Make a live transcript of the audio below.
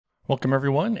Welcome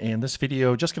everyone. In this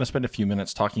video, just going to spend a few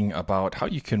minutes talking about how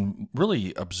you can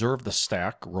really observe the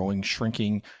stack growing,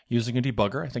 shrinking using a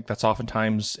debugger. I think that's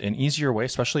oftentimes an easier way,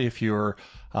 especially if you're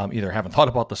either haven't thought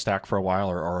about the stack for a while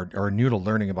or are new to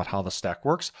learning about how the stack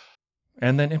works.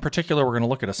 And then in particular, we're going to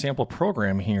look at a sample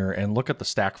program here and look at the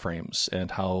stack frames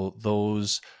and how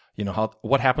those,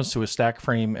 what happens to a stack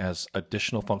frame as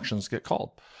additional functions get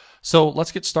called. So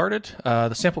let's get started.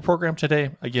 The sample program today,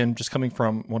 again, just coming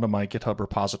from one of my GitHub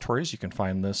repositories. You can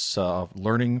find this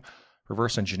learning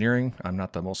reverse engineering. I'm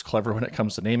not the most clever when it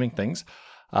comes to naming things.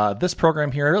 This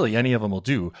program here, really any of them will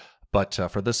do. But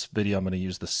for this video, I'm going to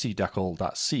use the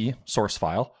cdecal.c source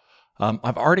file.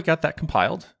 I've already got that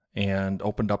compiled and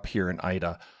opened up here in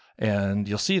IDA. And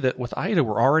you'll see that with IDA,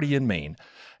 we're already in main.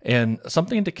 And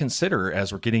something to consider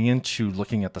as we're getting into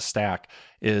looking at the stack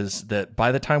is that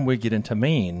by the time we get into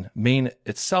main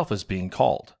itself is being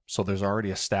called. So there's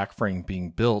already a stack frame being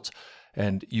built.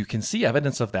 And you can see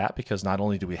evidence of that because not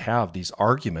only do we have these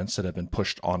arguments that have been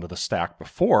pushed onto the stack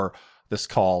before this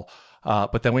call,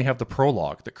 but then we have the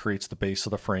prologue that creates the base of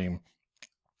the frame.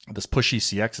 This push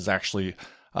ECX is actually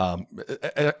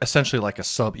essentially like a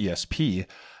sub ESP,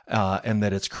 and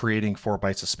that it's creating 4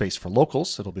 bytes of space for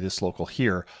locals. It'll be this local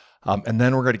here. And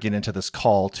then we're going to get into this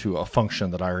call to a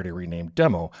function that I already renamed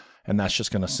demo, and that's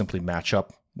just going to simply match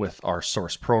up with our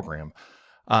source program.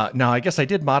 Now, I guess I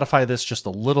did modify this just a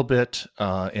little bit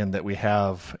in that we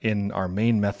have in our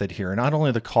main method here, not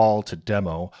only the call to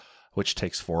demo, which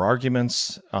takes 4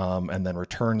 arguments and then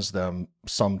returns them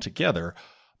summed together,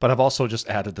 but I've also just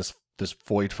added this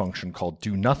void function called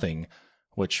do nothing,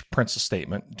 which prints a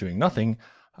statement doing nothing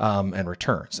and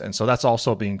returns. And so that's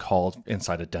also being called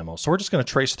inside a demo. So we're just going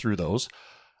to trace through those.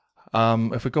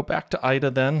 If we go back to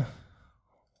IDA then,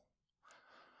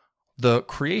 the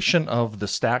creation of the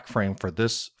stack frame for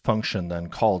this function then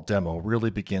called demo really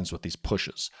begins with these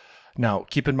pushes. Now,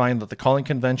 keep in mind that the calling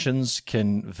conventions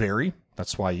can vary.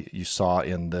 That's why you saw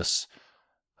in this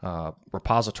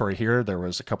repository here, there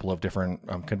was a couple of different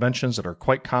conventions that are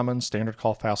quite common: standard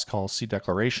call, fast call, C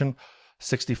declaration.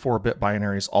 64-bit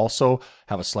binaries also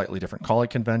have a slightly different calling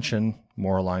convention,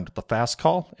 more aligned with the fast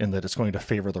call, in that it's going to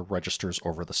favor the registers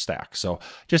over the stack. So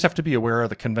just have to be aware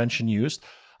of the convention used.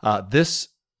 This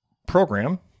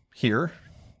program here,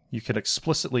 you could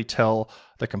explicitly tell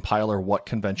the compiler what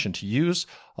convention to use,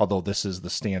 although this is the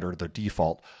standard, the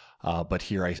default. But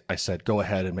here I said, go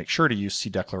ahead and make sure to use C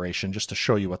declaration just to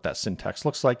show you what that syntax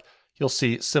looks like. You'll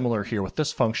see similar here with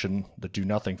this function, the do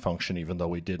nothing function, even though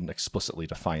we didn't explicitly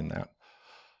define that.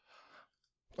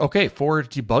 Okay, for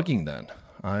debugging then,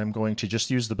 I'm going to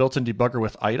just use the built-in debugger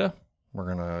with IDA.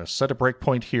 We're going to set a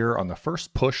breakpoint here on the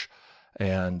first push.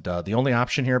 And the only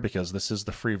option here, because this is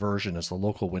the free version, is the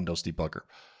local Windows debugger.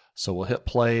 So we'll hit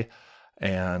play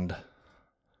and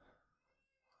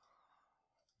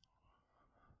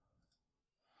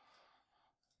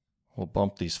we'll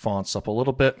bump these fonts up a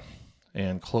little bit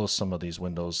and close some of these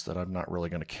windows that I'm not really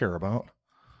going to care about.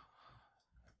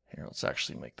 Here, let's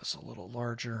actually make this a little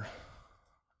larger.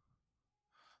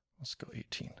 Let's go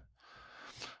 18.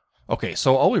 Okay,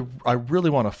 so all I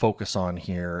really want to focus on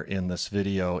here in this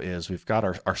video is we've got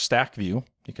our stack view.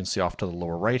 You can see off to the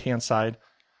lower right-hand side.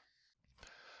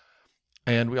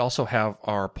 And we also have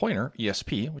our pointer,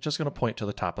 ESP, which is going to point to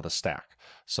the top of the stack.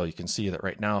 So you can see that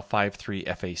right now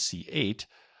 53FAC8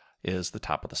 is the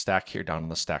top of the stack here down in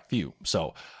the stack view.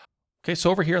 So, okay, so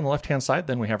over here on the left-hand side,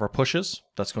 then we have our pushes.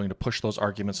 That's going to push those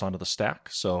arguments onto the stack.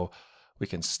 So we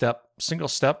can single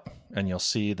step, and you'll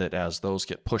see that as those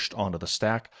get pushed onto the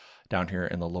stack down here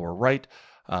in the lower right,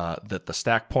 that the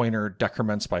stack pointer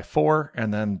decrements by 4,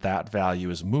 and then that value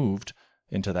is moved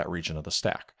into that region of the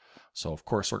stack. So of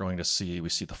course we're going to see, we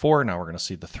see the 4, now we're going to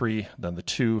see the 3, then the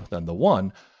 2, then the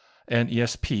 1, and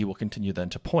ESP will continue then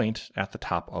to point at the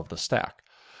top of the stack.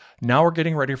 Now we're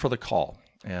getting ready for the call,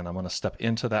 and I'm going to step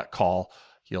into that call.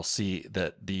 You'll see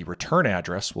that the return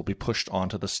address will be pushed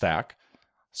onto the stack.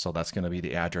 So that's going to be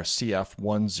the address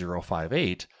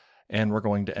CF1058, and we're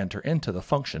going to enter into the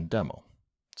function demo.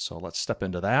 So let's step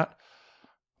into that.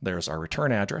 There's our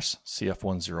return address,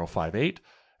 CF1058,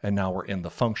 and now we're in the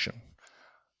function.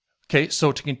 Okay,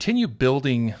 so to continue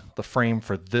building the frame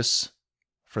for this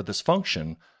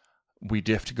function, we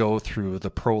have to go through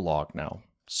the prologue now.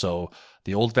 So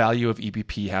the old value of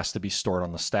EBP has to be stored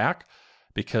on the stack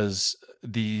because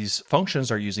these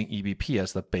functions are using EBP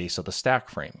as the base of the stack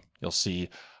frame. You'll see,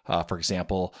 for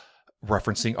example,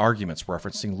 referencing arguments,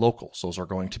 referencing locals. Those are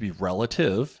going to be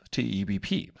relative to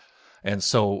EBP. And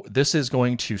so this is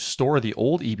going to store the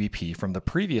old EBP from the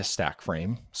previous stack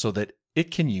frame so that it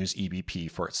can use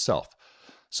EBP for itself.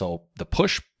 So the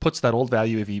push puts that old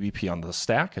value of EBP on the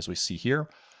stack, as we see here,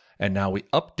 And now we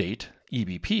update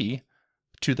EBP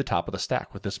to the top of the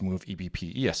stack with this move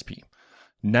EBP ESP.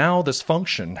 Now this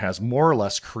function has more or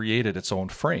less created its own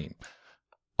frame.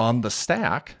 On the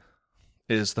stack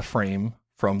is the frame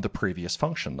from the previous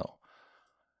function though.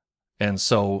 And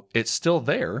so it's still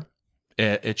there.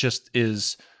 It just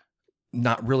is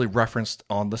not really referenced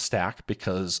on the stack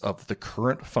because of the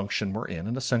current function we're in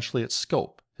and essentially its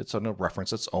scope. It's going to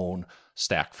reference its own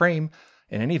stack frame,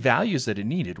 and any values that it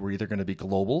needed were either going to be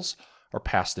globals or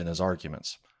passed in as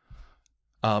arguments.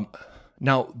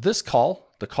 Now this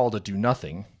call, the call to do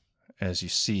nothing, as you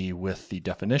see with the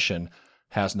definition,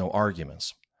 has no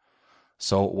arguments.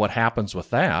 So what happens with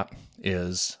that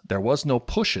is there was no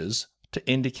pushes to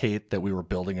indicate that we were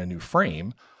building a new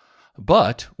frame,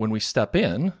 but when we step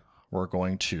in, we're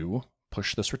going to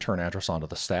push this return address onto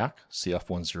the stack,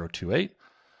 CF1028,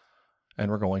 and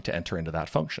we're going to enter into that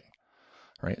function.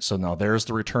 Right? So now there's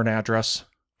the return address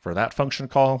for that function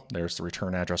call. There's the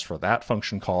return address for that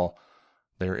function call.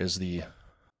 There is the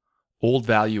old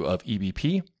value of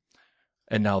EBP.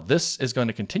 And now this is going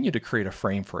to continue to create a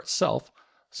frame for itself.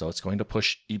 So it's going to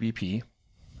push EBP.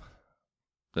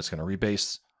 That's going to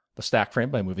rebase the stack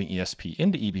frame by moving ESP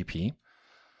into EBP.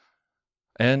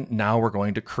 And now we're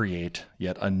going to create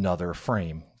yet another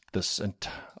frame.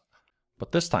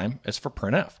 But this time it's for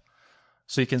printf.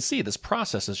 So you can see this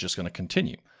process is just going to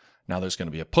continue. Now there's going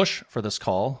to be a push for this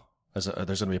call. There's going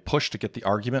to be a push to get the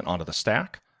argument onto the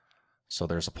stack. So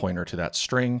there's a pointer to that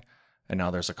string. And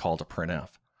now there's a call to printf.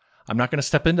 I'm not going to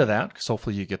step into that because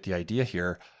hopefully you get the idea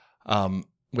here.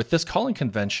 With this calling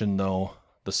convention, though,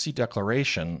 the C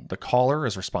declaration, the caller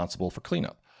is responsible for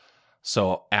cleanup.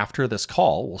 So after this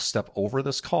call, we'll step over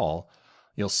this call.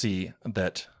 You'll see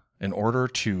that in order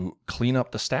to clean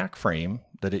up the stack frame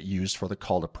that it used for the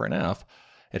call to printf,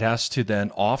 it has to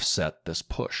then offset this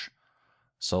push.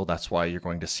 So that's why you're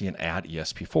going to see an add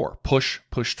ESP4.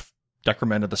 Pushed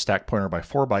decremented the stack pointer by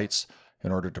 4 bytes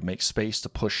in order to make space to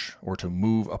push or to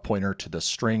move a pointer to the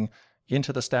string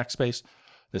into the stack space.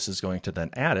 This is going to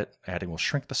then add it. Adding will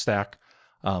shrink the stack.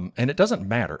 And it doesn't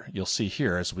matter. You'll see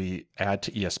here as we add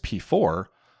to ESP4,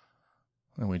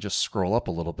 and we just scroll up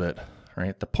a little bit,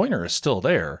 right? The pointer is still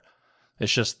there.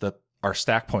 It's just that our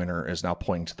stack pointer is now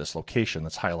pointing to this location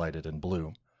that's highlighted in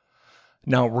blue.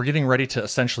 Now we're getting ready to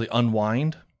essentially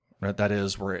unwind, right? That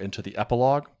is, we're into the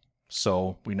epilogue.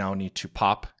 So we now need to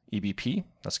pop EBP.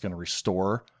 That's going to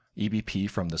restore EBP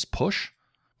from this push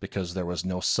because there was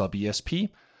no sub ESP.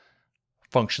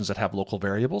 Functions that have local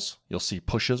variables, you'll see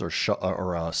pushes or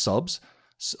subs,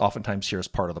 oftentimes here as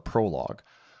part of the prologue.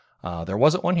 There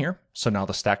wasn't one here, so now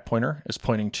the stack pointer is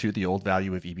pointing to the old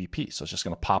value of EBP. So it's just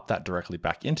going to pop that directly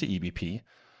back into EBP,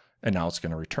 and now it's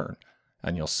going to return.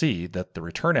 And you'll see that the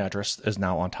return address is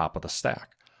now on top of the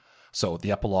stack. So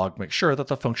the epilogue makes sure that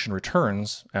the function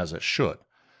returns as it should.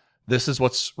 This is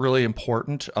what's really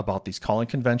important about these calling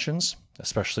conventions,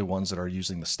 especially ones that are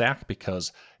using the stack,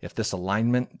 because if this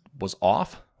alignment was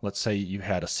off, let's say you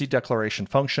had a C declaration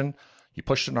function, you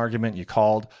pushed an argument, you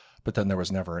called, but then there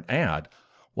was never an add.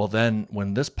 Well, then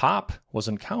when this pop was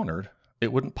encountered,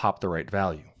 it wouldn't pop the right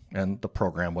value, and the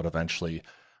program would eventually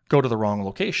go to the wrong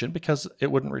location because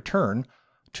it wouldn't return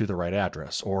to the right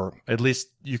address, or at least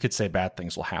you could say bad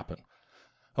things will happen.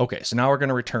 Okay, so now we're going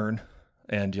to return,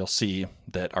 and you'll see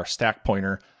that our stack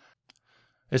pointer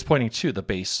is pointing to the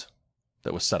base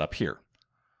that was set up here.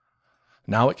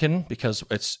 Now it can, because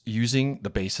it's using the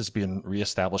base has been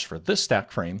reestablished for this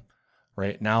stack frame,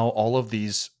 right? Now all of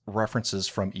these references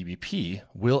from EBP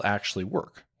will actually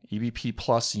work. EBP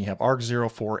plus, and you have arg0,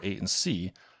 4, 8, and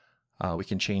C. We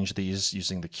can change these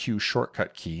using the Q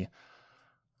shortcut key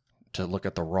to look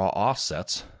at the raw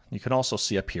offsets. You can also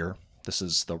see up here, this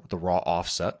is the raw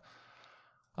offset.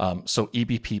 So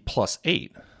EBP plus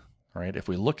 8, right? If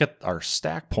we look at our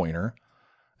stack pointer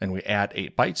and we add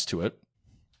 8 bytes to it,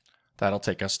 that'll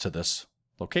take us to this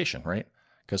location, right?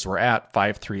 Because we're at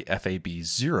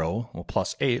 53FAB0, well,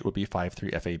 plus 8 would be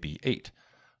 53FAB8.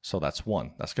 So that's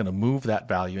 1. That's going to move that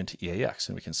value into EAX,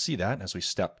 and we can see that as we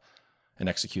step and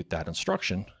execute that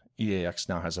instruction, EAX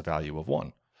now has a value of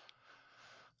 1.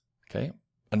 Okay,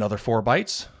 another 4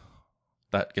 bytes,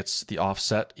 that gets the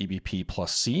offset EBP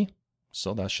plus C,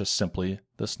 so that's just simply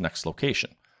this next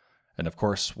location. And of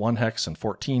course, 1 hex and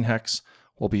 14 hex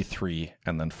will be 3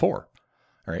 and then 4.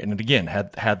 All right, and again,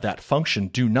 had that function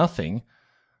do nothing,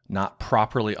 not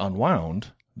properly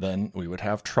unwound, then we would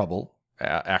have trouble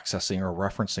accessing or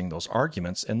referencing those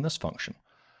arguments in this function.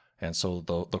 And so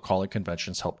the calling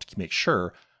conventions help to make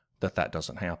sure that that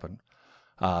doesn't happen.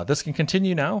 This can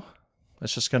continue now.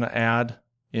 It's just going to add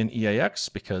in EAX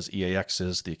because EAX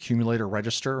is the accumulator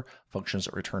register. Functions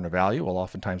that return a value will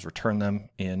oftentimes return them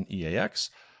in EAX,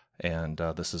 and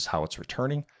this is how it's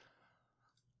returning.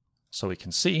 So we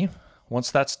can see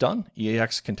once that's done,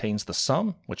 EAX contains the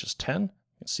sum, which is 10. You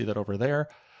can see that over there.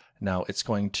 Now it's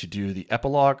going to do the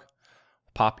epilogue,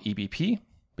 pop EBP,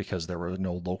 because there were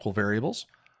no local variables.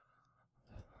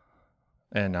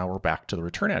 And now we're back to the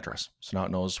return address. So now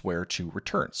it knows where to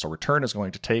return. So return is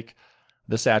going to take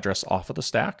this address off of the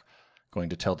stack, going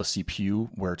to tell the CPU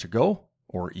where to go,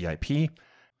 or EIP,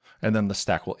 and then the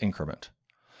stack will increment.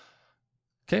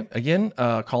 Okay, again,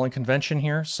 calling convention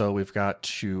here. So we've got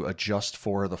to adjust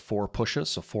for the 4 pushes,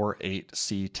 so 4, 8,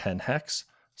 C, 10 hex.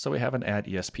 So we have an add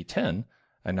ESP10.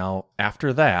 And now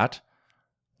after that,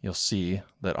 you'll see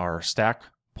that our stack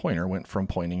pointer went from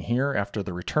pointing here after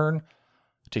the return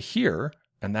to here,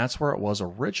 and that's where it was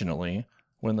originally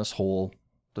when this whole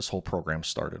program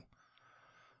started.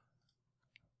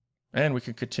 And we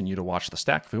can continue to watch the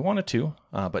stack if we wanted to,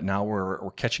 but now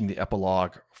we're catching the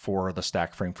epilogue for the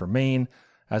stack frame for main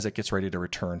as it gets ready to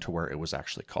return to where it was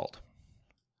actually called.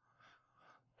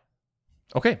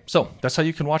 Okay, so that's how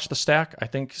you can watch the stack. I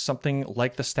think something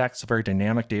like the stack is a very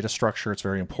dynamic data structure. It's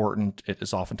very important. It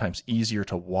is oftentimes easier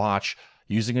to watch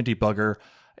using a debugger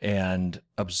and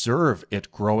observe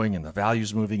it growing and the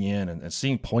values moving in and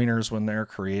seeing pointers when they're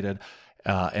created.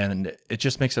 And it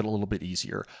just makes it a little bit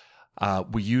easier.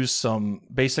 We use some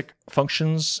basic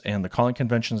functions and the calling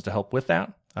conventions to help with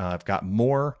that. I've got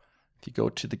more. If you go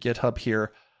to the GitHub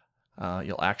here,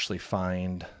 you'll actually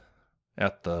find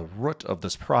at the root of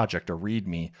this project, a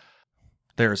README,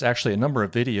 there's actually a number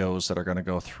of videos that are going to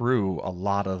go through a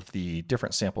lot of the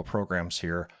different sample programs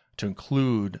here to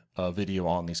include a video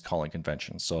on these calling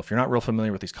conventions. So if you're not real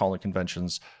familiar with these calling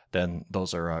conventions, then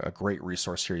those are a great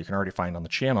resource here you can already find on the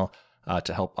channel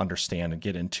to help understand and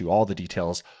get into all the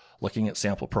details, looking at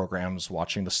sample programs,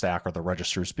 watching the stack or the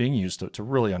registers being used to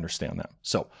really understand that.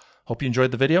 So hope you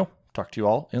enjoyed the video. Talk to you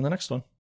all in the next one.